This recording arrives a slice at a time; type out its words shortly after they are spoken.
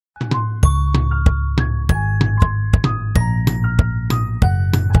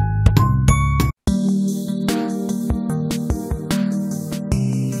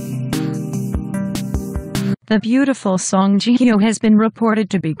The beautiful song Ji Hyo has been reported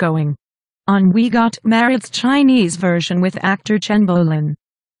to be going on We Got Married's Chinese version with actor Chen Bolin.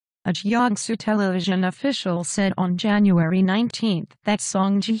 A Jiangsu television official said on January 19 that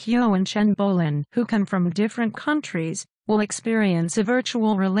Song Ji Hyo and Chen Bolin, who come from different countries, will experience a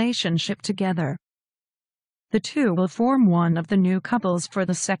virtual relationship together. The two will form one of the new couples for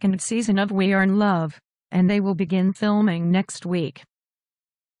the second season of We Are in Love, and they will begin filming next week.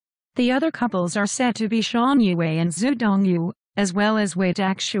 The other couples are said to be Shan Yue and Zhu Dongyu, as well as Wei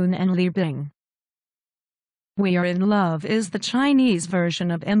Daxun and Li Bing. We Are in Love is the Chinese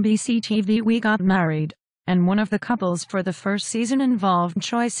version of MBC TV We Got Married, and one of the couples for the first season involved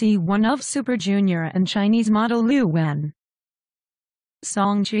Choi Si-won of Super Junior and Chinese model Liu Wen.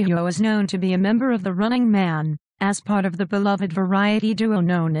 Song Ji Hyo is known to be a member of the Running Man, as part of the beloved variety duo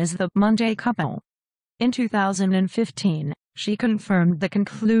known as the Monday Couple. In 2015, she confirmed the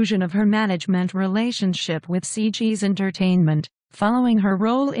conclusion of her management relationship with CG's Entertainment, following her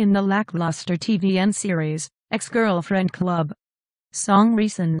role in the lackluster TVN series, Ex-Girlfriend Club. Song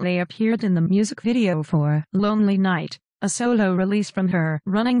recently appeared in the music video for Lonely Night, a solo release from her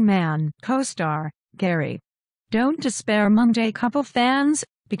Running Man co-star, Gary. Don't despair, Monday Couple fans,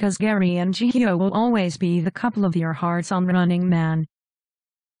 because Gary and Ji Hyo will always be the couple of your hearts on Running Man.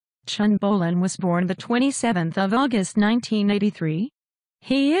 Chen Bolin was born the 27th of August 1983.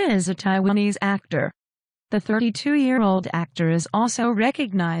 He is a Taiwanese actor. The 32-year-old actor is also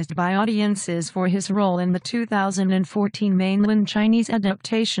recognized by audiences for his role in the 2014 mainland Chinese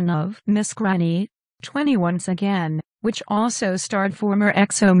adaptation of Miss Granny, 20 Once Again, which also starred former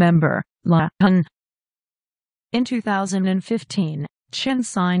EXO member, La Hun. In 2015, Chen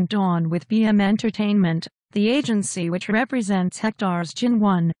signed on with BM Entertainment, the agency which represents Hector's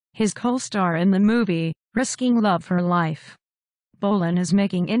Jin-won, his co-star in the movie, Risking Love for Life. Bolin is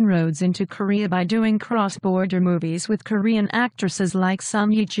making inroads into Korea by doing cross-border movies with Korean actresses like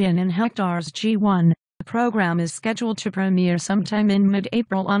Son Ye-jin and Hector's Ji-won. The program is scheduled to premiere sometime in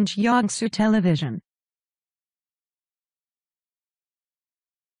mid-April on Jiangsu Television.